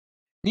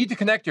Need to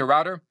connect your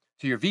router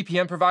to your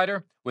VPN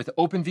provider with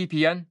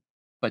OpenVPN,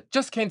 but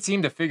just can't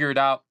seem to figure it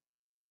out?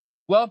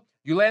 Well,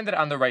 you landed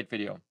on the right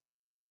video.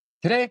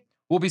 Today,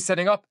 we'll be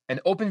setting up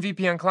an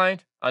OpenVPN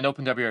client on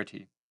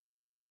OpenWrt.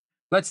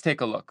 Let's take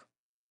a look.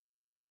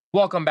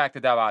 Welcome back to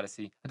Dev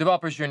Odyssey, a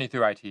developer's journey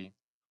through IT,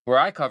 where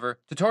I cover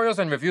tutorials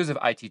and reviews of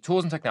IT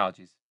tools and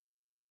technologies.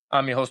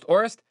 I'm your host,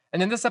 Orest,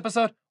 and in this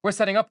episode, we're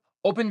setting up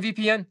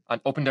OpenVPN on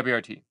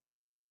OpenWrt.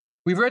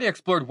 We've already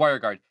explored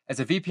WireGuard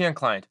as a VPN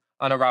client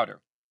on a router,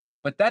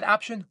 but that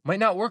option might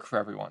not work for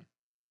everyone.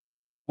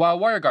 While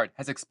WireGuard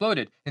has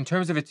exploded in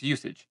terms of its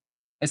usage,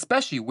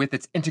 especially with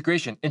its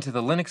integration into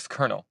the Linux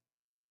kernel,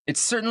 it's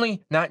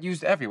certainly not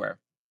used everywhere.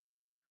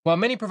 While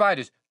many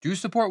providers do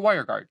support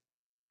WireGuard,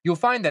 you'll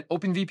find that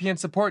OpenVPN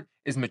support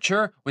is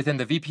mature within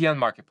the VPN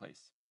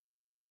marketplace.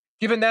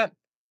 Given that,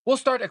 we'll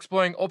start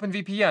exploring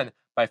OpenVPN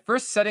by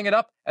first setting it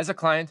up as a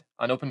client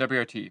on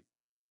OpenWrt,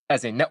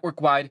 as a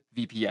network-wide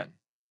VPN.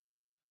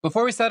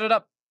 Before we set it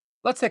up,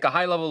 let's take a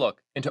high-level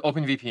look into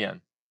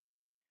OpenVPN.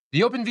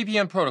 The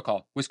OpenVPN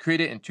protocol was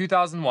created in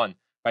 2001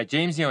 by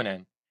James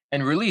Yonan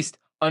and released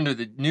under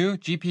the new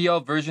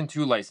GPL version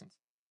 2 license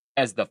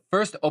as the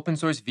first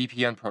open-source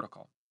VPN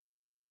protocol.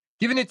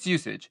 Given its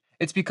usage,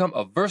 it's become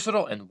a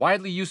versatile and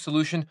widely used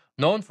solution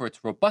known for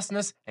its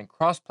robustness and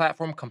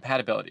cross-platform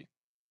compatibility.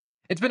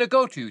 It's been a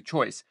go-to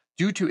choice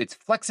due to its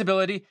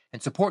flexibility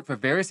and support for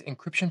various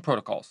encryption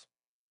protocols.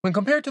 When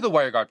compared to the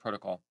WireGuard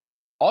protocol,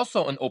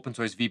 also an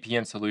open-source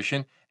VPN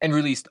solution and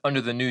released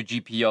under the new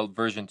GPL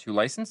version 2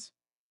 license,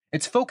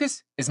 its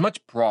focus is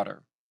much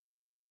broader.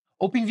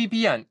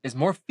 OpenVPN is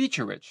more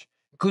feature-rich,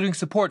 including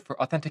support for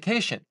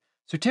authentication,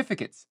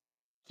 certificates,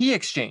 key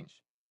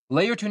exchange,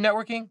 layer 2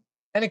 networking,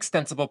 and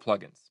extensible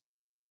plugins.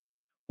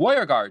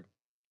 WireGuard,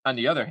 on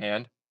the other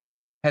hand,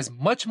 has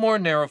much more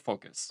narrow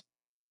focus.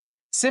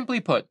 Simply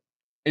put,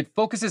 it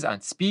focuses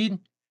on speed,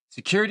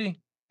 security,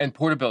 and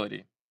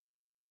portability.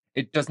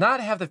 It does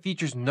not have the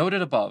features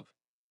noted above,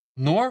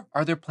 nor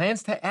are there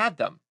plans to add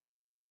them.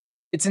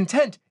 Its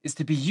intent is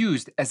to be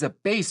used as a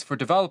base for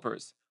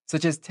developers,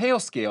 such as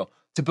Tailscale,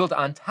 to build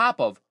on top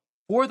of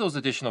for those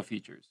additional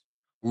features,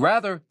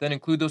 rather than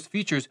include those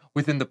features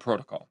within the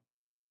protocol.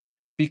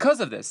 Because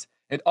of this,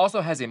 it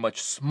also has a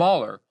much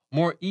smaller,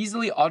 more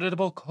easily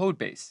auditable code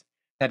base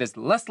that is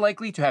less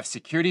likely to have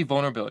security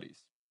vulnerabilities.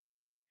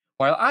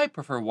 While I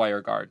prefer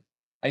WireGuard,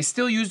 I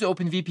still use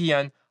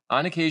OpenVPN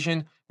on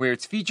occasion where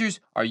its features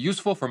are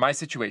useful for my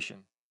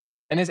situation,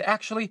 and is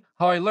actually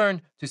how I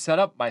learned to set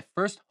up my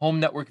first home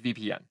network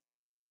VPN.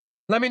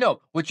 Let me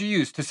know what you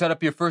use to set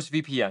up your first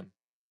VPN,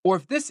 or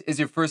if this is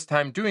your first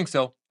time doing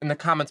so in the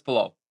comments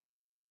below.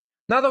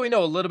 Now that we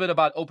know a little bit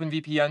about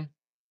OpenVPN,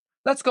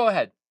 let's go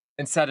ahead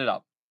and set it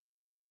up.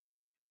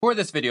 For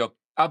this video,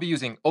 I'll be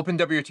using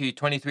OpenWrt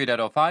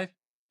 23.05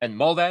 and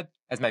MolVad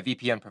as my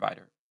VPN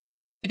provider.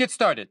 To get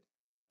started,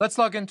 let's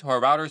log into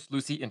our router's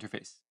Lucy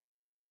interface.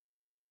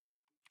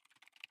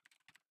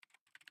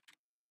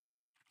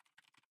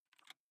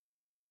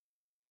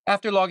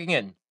 After logging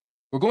in,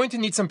 we're going to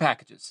need some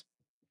packages.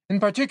 In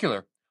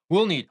particular,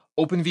 we'll need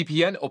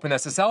OpenVPN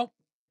OpenSSL,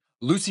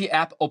 Lucy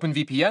app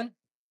OpenVPN,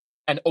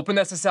 and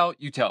OpenSSL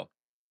util.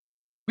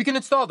 We can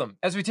install them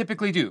as we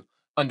typically do,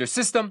 under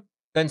System,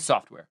 then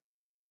Software.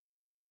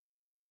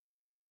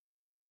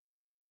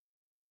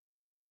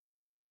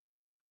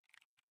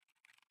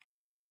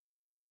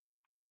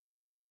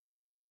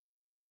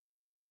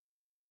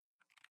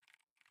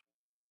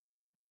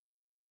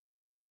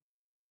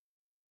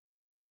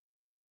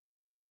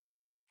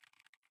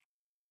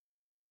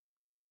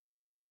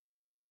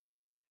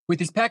 With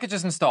these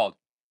packages installed,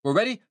 we're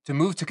ready to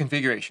move to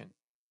configuration.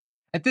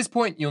 At this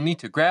point, you'll need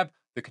to grab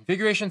the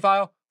configuration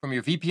file from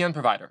your VPN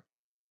provider.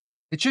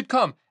 It should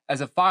come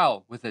as a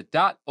file with a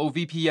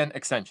 .ovpn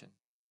extension.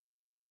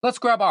 Let's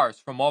grab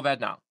ours from MolVad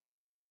now.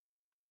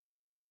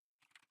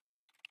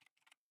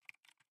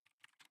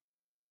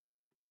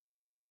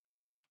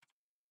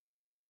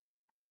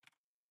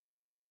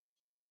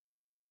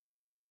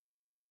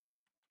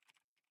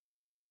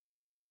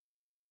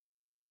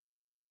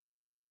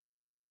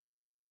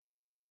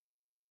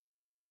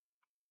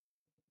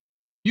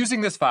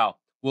 Using this file,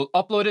 we'll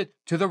upload it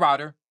to the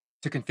router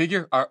to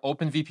configure our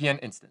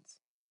OpenVPN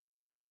instance.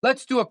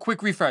 Let's do a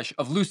quick refresh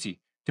of Lucy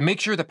to make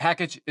sure the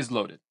package is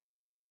loaded.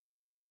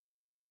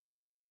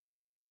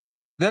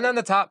 Then on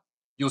the top,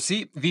 you'll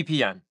see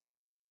VPN.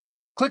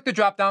 Click the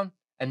dropdown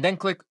and then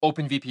click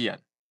OpenVPN.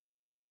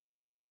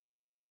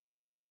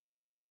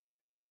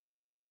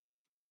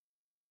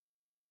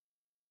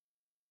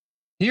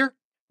 Here,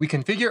 we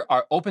configure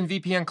our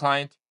OpenVPN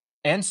client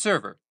and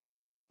server,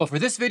 but for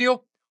this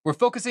video, we're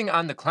focusing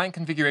on the client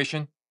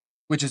configuration,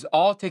 which is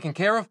all taken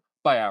care of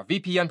by our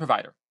VPN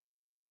provider.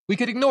 We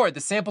could ignore the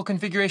sample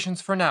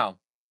configurations for now,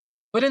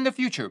 but in the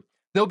future,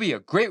 there'll be a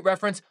great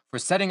reference for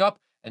setting up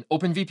an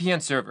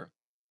OpenVPN server.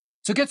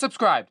 So get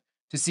subscribed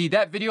to see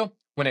that video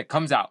when it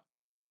comes out.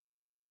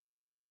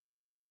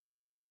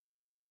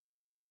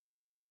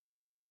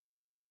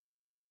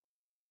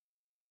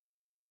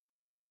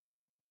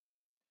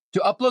 To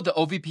upload the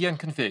OVPN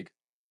config,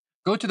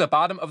 go to the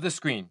bottom of the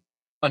screen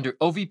under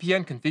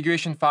OVPN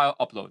Configuration File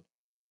Upload.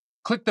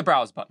 Click the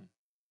Browse button.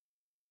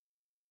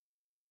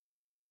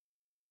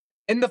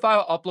 In the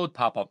File Upload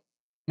pop-up,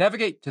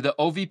 navigate to the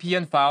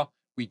OVPN file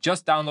we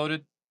just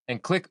downloaded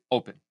and click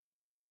Open.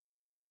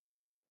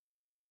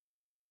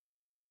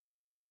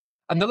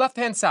 On the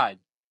left-hand side,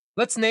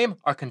 let's name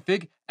our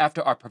config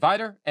after our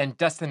provider and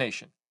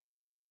destination.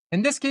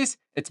 In this case,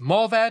 it's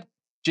MOLVAD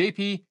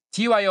JP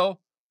TYO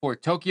for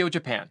Tokyo,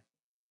 Japan.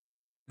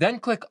 Then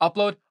click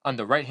Upload on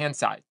the right-hand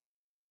side.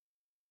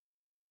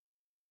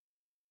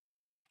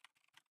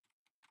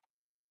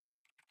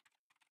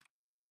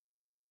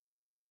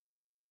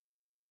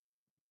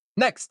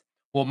 Next,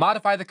 we'll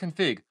modify the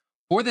config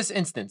for this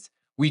instance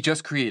we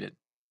just created.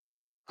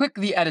 Click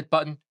the Edit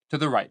button to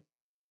the right.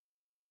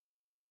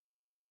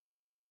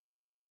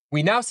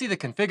 We now see the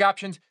config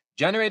options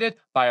generated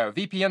by our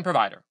VPN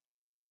provider.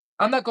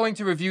 I'm not going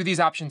to review these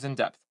options in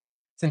depth,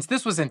 since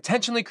this was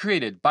intentionally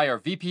created by our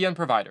VPN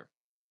provider.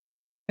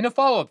 In a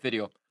follow-up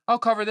video, I'll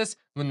cover this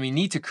when we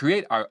need to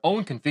create our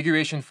own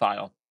configuration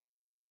file.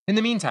 In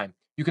the meantime,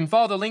 you can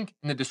follow the link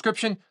in the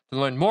description to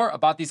learn more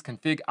about these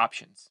config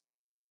options.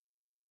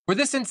 For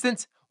this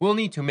instance, we'll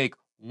need to make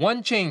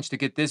one change to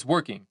get this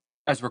working,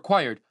 as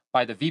required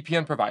by the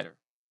VPN provider.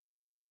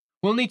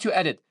 We'll need to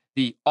edit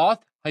the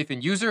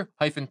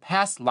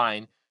auth-user-pass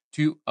line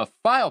to a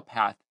file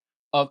path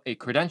of a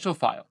credential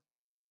file.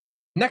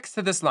 Next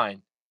to this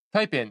line,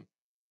 type in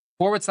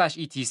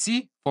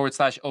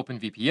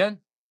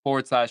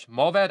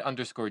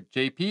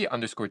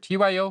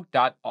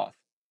 /etc/openvpn/molvad_jp_tyo.auth.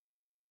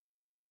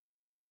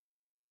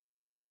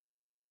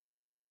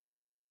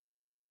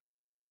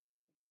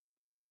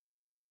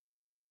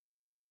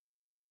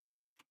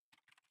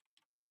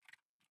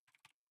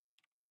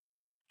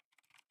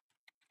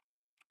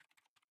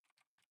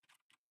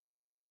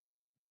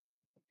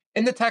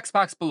 In the text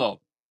box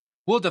below,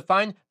 we'll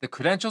define the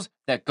credentials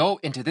that go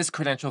into this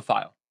credential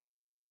file.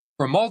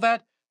 For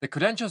MOLVAD, the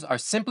credentials are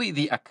simply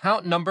the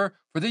account number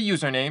for the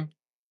username,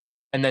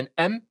 and then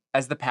M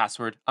as the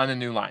password on a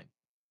new line.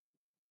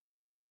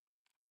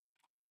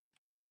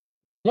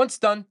 Once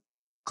done,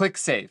 click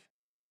Save.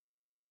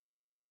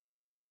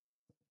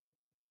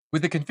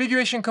 With the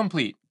configuration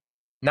complete,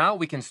 now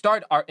we can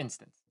start our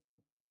instance.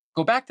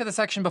 Go back to the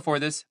section before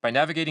this by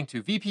navigating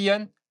to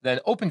VPN, then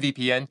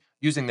OpenVPN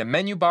using the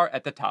menu bar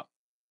at the top.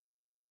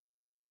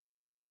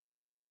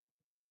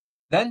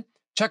 Then,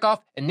 check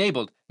off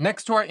Enabled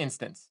next to our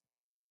instance.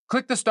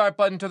 Click the Start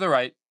button to the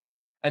right,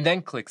 and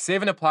then click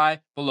Save and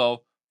Apply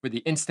below for the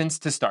instance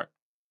to start.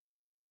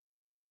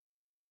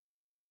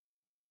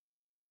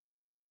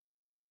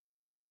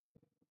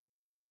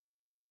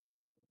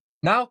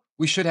 Now,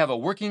 we should have a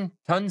working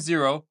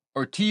TUN0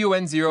 or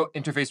TUN0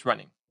 interface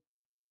running.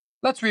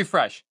 Let's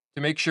refresh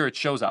to make sure it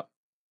shows up.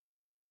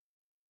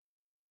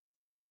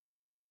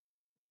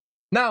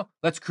 Now,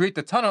 let's create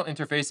the tunnel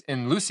interface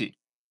in Lucy.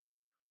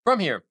 From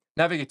here,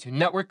 navigate to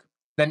Network,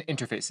 then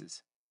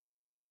Interfaces.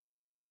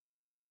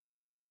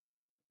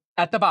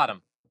 At the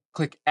bottom,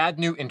 click Add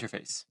New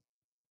Interface.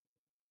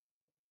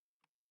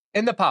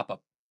 In the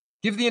pop-up,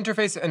 give the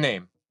interface a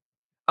name.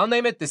 I'll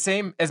name it the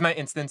same as my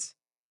instance,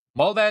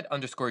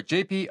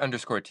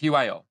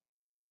 molvad_jp_tyo.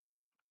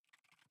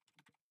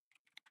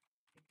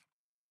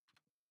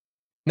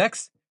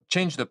 Next,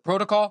 change the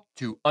protocol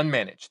to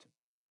unmanaged.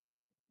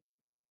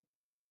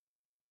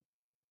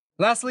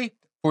 Lastly,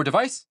 for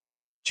device,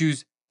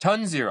 choose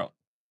TUN0.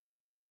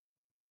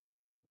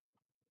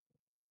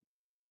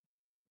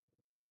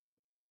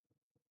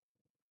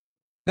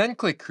 Then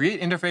click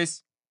Create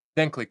Interface,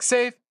 then click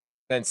Save,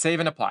 then Save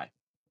and Apply.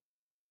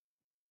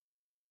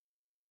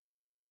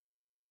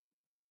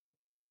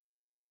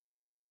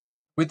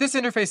 With this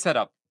interface set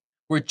up,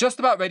 we're just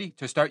about ready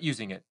to start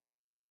using it.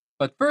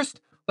 But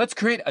first, let's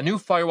create a new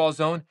firewall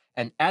zone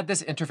and add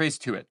this interface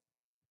to it.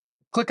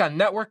 Click on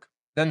Network,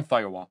 then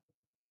Firewall.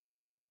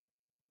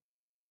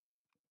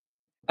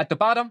 At the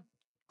bottom,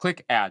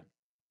 click Add.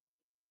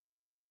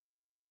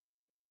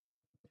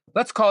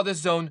 Let's call this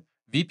zone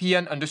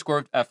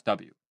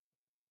VPN_FW.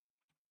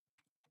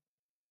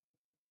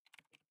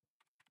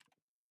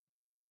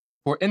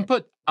 For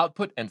input,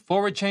 output, and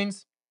forward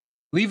chains,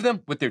 leave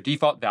them with their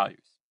default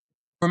values.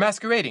 For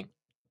masquerading,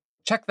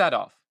 check that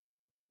off.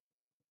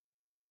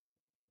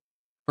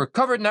 For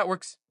covered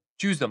networks,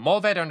 choose the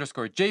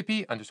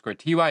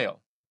molvad_jp_tyo.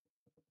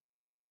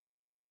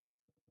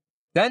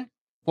 Then,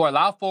 for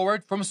allow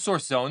forward from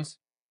source zones,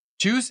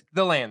 choose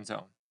the LAN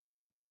zone.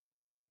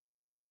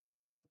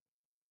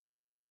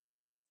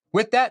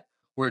 With that,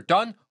 we're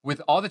done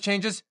with all the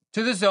changes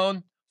to the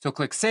zone, so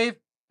click Save,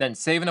 then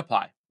Save and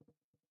Apply.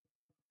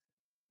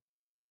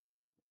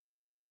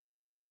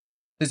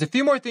 There's a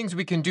few more things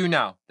we can do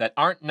now that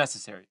aren't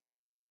necessary,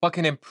 but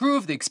can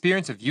improve the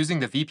experience of using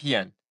the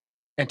VPN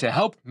and to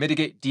help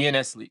mitigate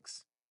DNS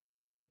leaks.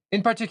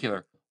 In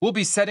particular, we'll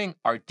be setting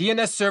our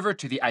DNS server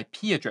to the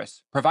IP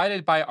address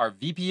provided by our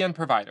VPN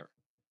provider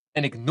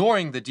and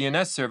ignoring the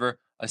DNS server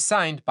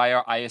assigned by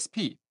our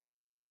ISP.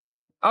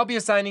 I'll be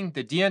assigning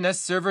the DNS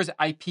server's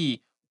IP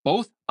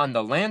both on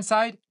the LAN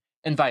side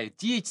and via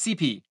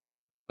DHCP,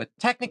 but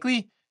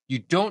technically, you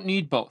don't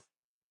need both,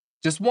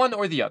 just one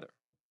or the other.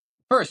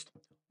 First,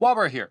 while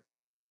we're here,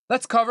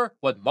 let's cover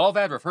what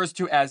Malvad refers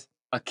to as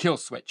a kill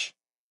switch.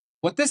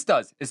 What this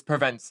does is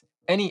prevents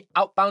any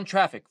outbound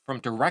traffic from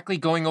directly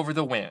going over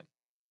the WAN,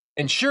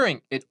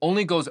 ensuring it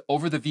only goes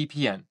over the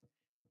VPN,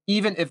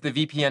 even if the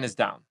VPN is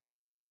down.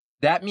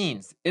 That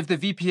means if the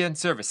VPN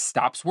service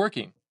stops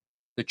working,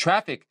 the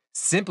traffic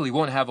simply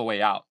won't have a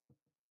way out,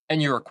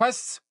 and your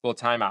requests will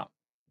time out.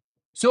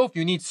 So if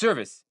you need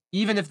service,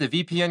 even if the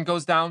VPN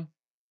goes down,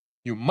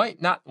 you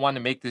might not want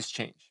to make this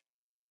change.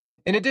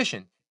 In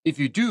addition, if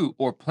you do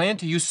or plan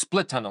to use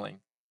split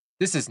tunneling,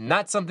 this is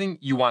not something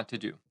you want to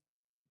do.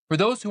 For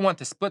those who want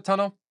to split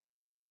tunnel,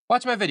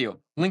 watch my video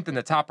linked in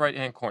the top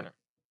right-hand corner.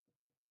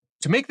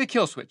 To make the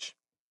kill switch,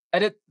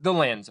 edit the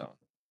LAN zone.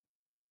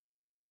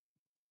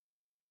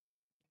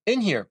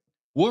 In here,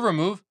 we'll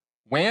remove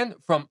WAN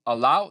from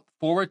allow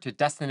forward to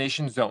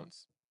destination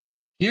zones.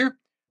 Here,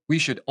 we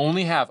should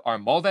only have our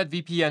Malvad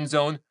VPN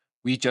zone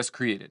we just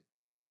created.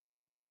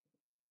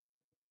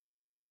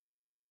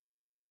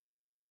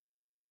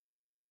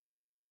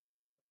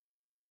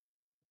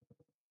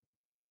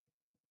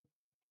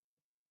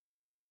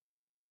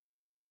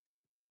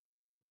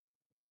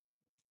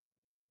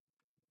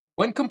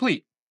 When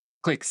complete,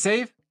 click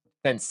Save,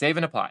 then Save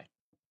and Apply.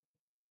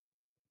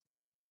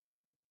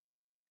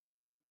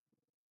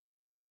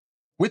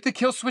 With the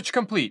kill switch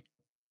complete,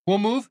 we'll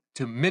move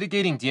to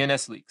mitigating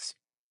DNS leaks.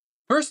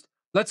 First,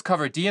 let's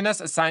cover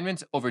DNS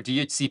assignments over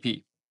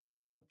DHCP.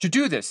 To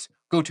do this,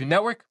 go to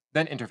Network,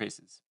 then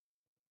Interfaces.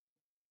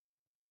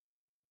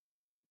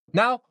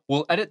 Now,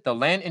 we'll edit the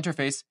LAN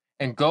interface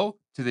and go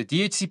to the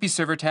DHCP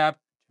server tab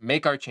to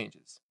make our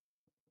changes.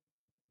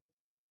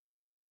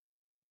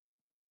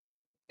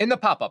 In the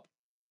pop-up,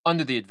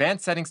 under the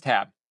Advanced Settings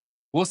tab,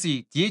 we'll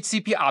see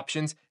DHCP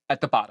options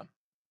at the bottom.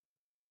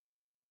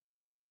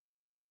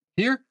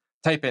 Here,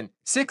 type in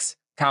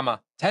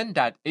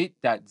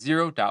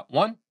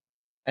 6,10.8.0.1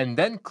 and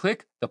then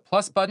click the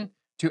plus button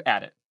to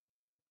add it.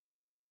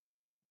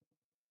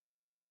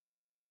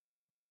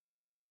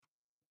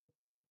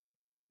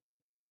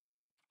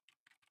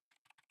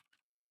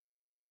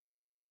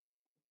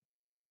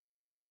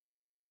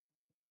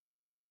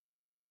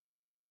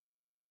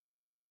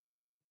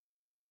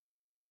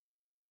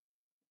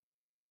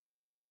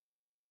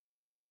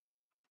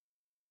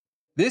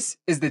 This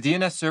is the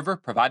DNS server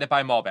provided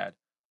by Malvad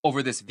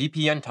over this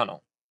VPN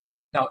tunnel.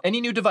 Now,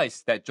 any new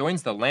device that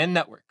joins the LAN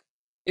network,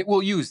 it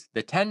will use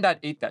the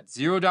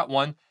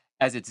 10.8.0.1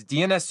 as its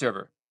DNS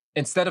server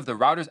instead of the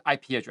router's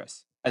IP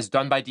address, as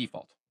done by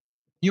default.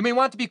 You may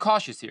want to be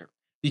cautious here,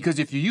 because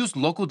if you use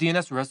local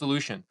DNS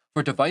resolution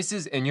for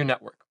devices in your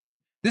network,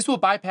 this will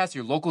bypass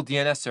your local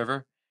DNS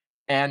server,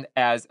 and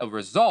as a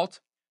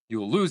result, you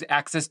will lose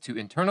access to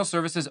internal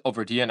services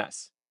over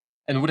DNS,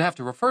 and would have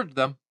to refer to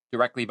them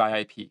directly by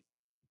IP.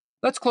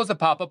 Let's close the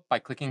pop-up by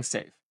clicking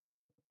Save.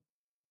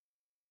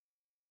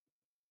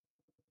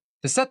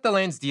 To set the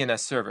LAN's DNS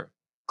server,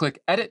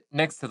 click Edit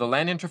next to the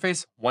LAN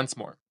interface once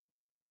more.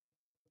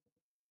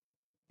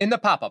 In the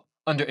pop-up,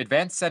 under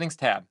Advanced Settings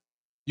tab,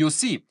 you'll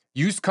see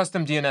Use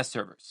Custom DNS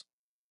Servers.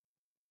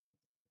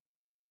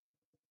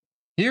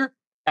 Here,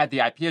 add the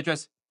IP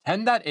address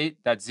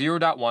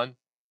 10.8.0.1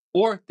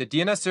 or the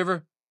DNS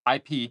server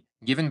IP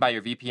given by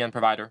your VPN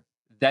provider,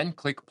 then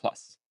click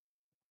Plus.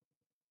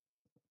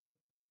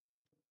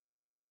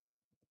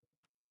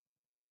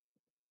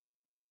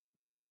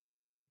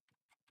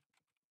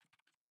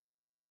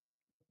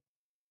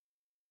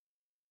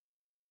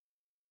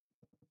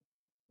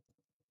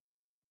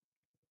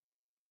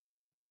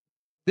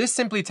 This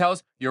simply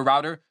tells your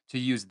router to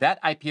use that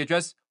IP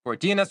address for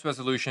DNS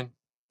resolution,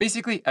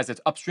 basically as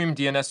its upstream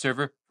DNS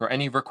server for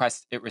any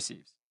requests it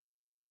receives.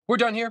 We're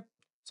done here,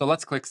 so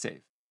let's click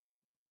Save.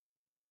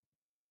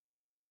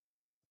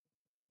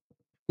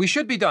 We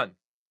should be done.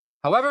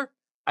 However,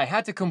 I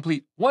had to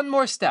complete one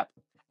more step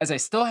as I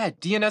still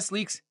had DNS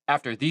leaks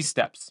after these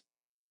steps.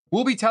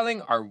 We'll be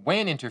telling our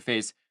WAN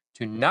interface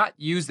to not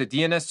use the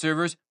DNS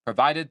servers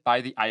provided by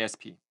the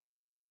ISP.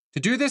 To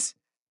do this,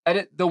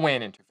 edit the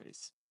WAN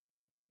interface.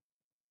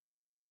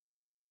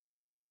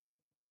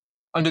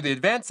 Under the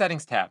Advanced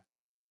Settings tab,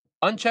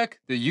 uncheck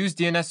the Use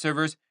DNS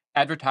Servers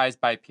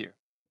advertised by peer.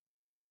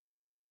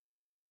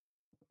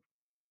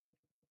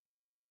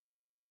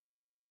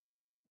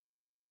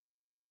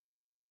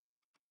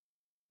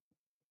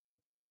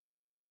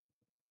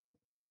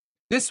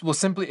 This will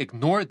simply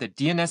ignore the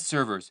DNS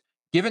servers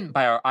given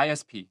by our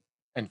ISP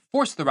and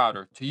force the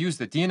router to use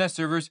the DNS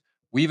servers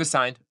we've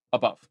assigned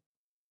above.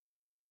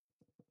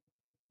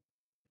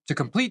 To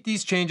complete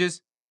these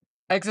changes,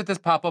 exit this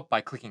pop-up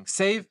by clicking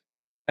Save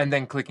and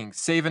then clicking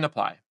Save and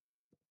Apply.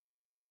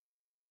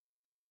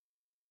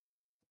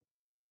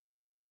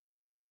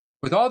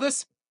 With all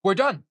this, we're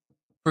done.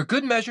 For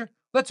good measure,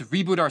 let's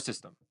reboot our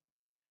system.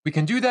 We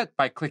can do that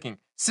by clicking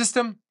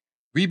System,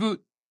 Reboot,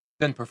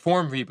 then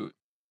Perform Reboot.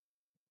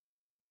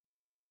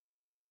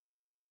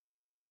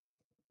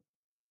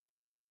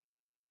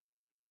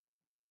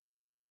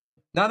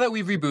 Now that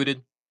we've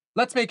rebooted,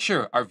 let's make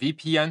sure our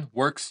VPN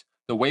works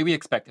the way we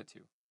expect it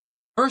to.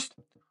 First,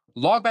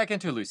 log back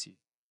into Lucy,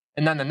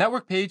 and on the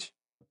network page,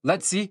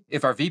 let's see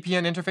if our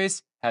VPN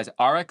interface has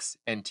RX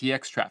and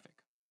TX traffic.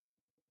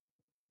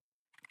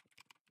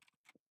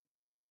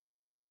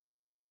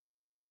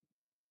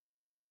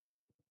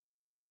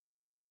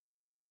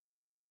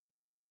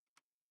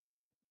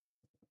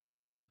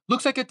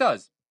 Looks like it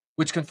does,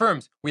 which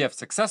confirms we have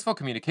successful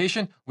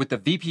communication with the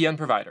VPN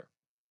provider.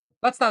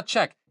 Let's now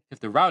check if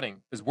the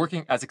routing is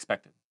working as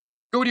expected.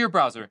 Go to your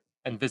browser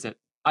and visit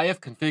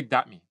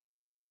ifconfig.me.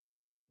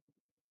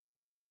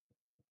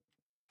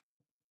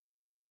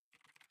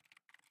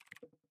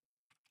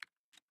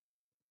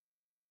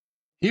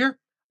 Here,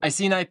 I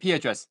see an IP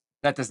address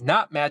that does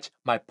not match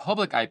my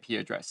public IP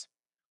address,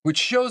 which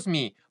shows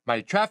me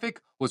my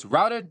traffic was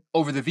routed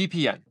over the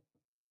VPN.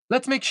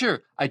 Let's make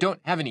sure I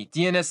don't have any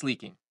DNS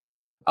leaking.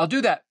 I'll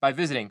do that by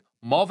visiting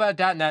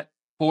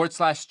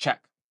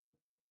mulvad.net/check.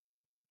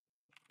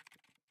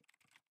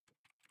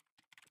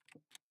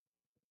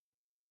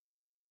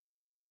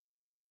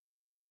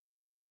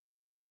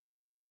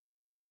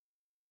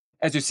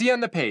 As you see on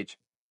the page,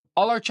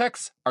 all our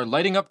checks are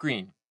lighting up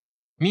green,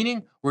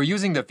 meaning we're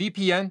using the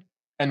VPN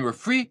and we're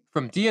free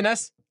from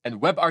DNS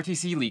and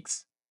WebRTC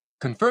leaks,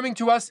 confirming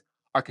to us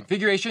our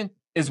configuration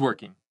is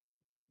working.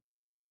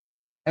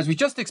 As we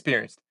just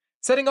experienced,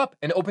 setting up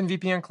an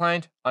OpenVPN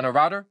client on a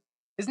router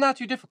is not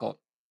too difficult.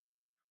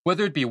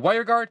 Whether it be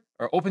WireGuard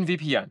or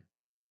OpenVPN,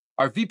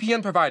 our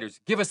VPN providers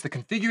give us the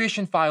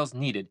configuration files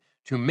needed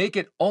to make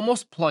it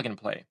almost plug and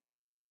play.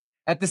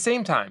 At the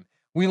same time,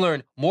 we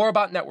learn more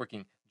about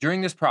networking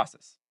during this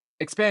process,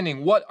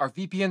 expanding what our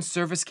VPN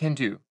service can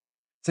do,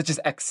 such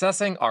as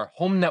accessing our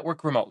home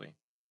network remotely.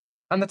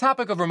 On the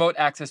topic of remote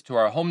access to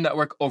our home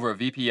network over a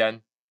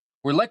VPN,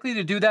 we're likely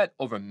to do that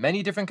over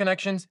many different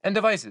connections and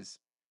devices,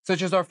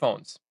 such as our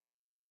phones.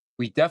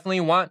 We definitely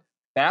want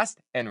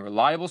fast and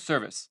reliable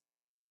service,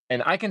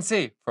 and I can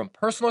say from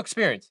personal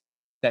experience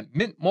that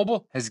Mint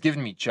Mobile has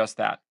given me just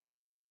that.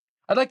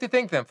 I'd like to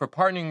thank them for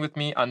partnering with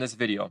me on this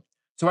video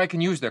so I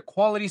can use their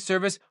quality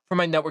service for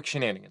my network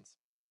shenanigans.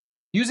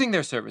 Using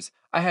their service,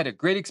 I had a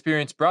great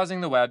experience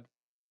browsing the web,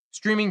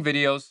 streaming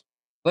videos,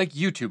 like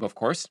YouTube of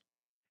course,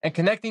 and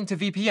connecting to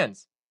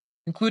VPNs,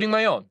 including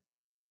my own.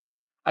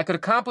 I could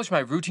accomplish my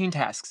routine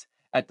tasks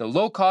at the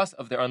low cost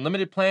of their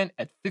unlimited plan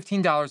at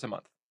 $15 a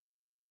month.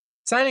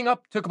 Signing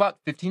up took about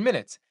 15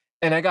 minutes,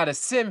 and I got a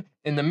SIM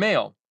in the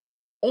mail,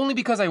 only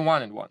because I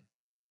wanted one.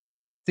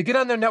 To get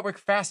on their network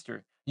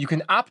faster, you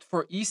can opt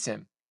for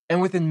eSIM,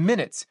 and within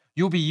minutes,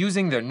 you'll be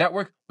using their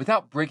network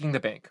without breaking the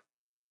bank.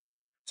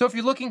 So if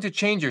you're looking to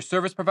change your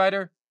service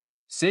provider,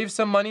 save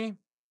some money,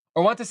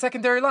 or want a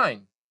secondary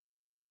line,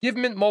 give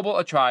Mint Mobile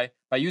a try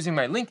by using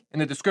my link in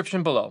the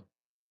description below.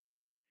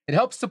 It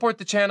helps support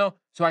the channel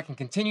so I can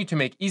continue to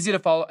make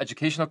easy-to-follow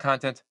educational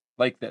content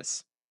like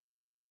this.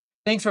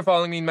 Thanks for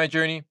following me in my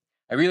journey.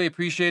 I really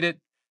appreciate it.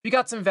 If you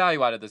got some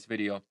value out of this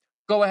video,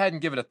 go ahead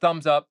and give it a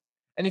thumbs up.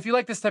 And if you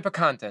like this type of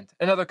content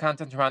and other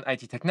content around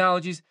IT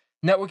technologies,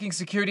 networking,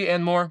 security,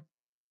 and more,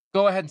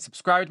 go ahead and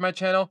subscribe to my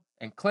channel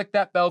and click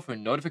that bell for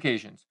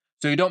notifications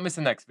so you don't miss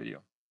the next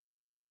video.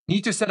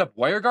 Need to set up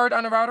WireGuard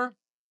on a router?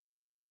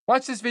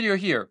 Watch this video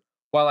here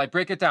while I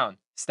break it down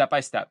step by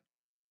step.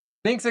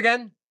 Thanks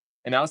again,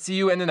 and I'll see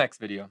you in the next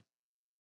video.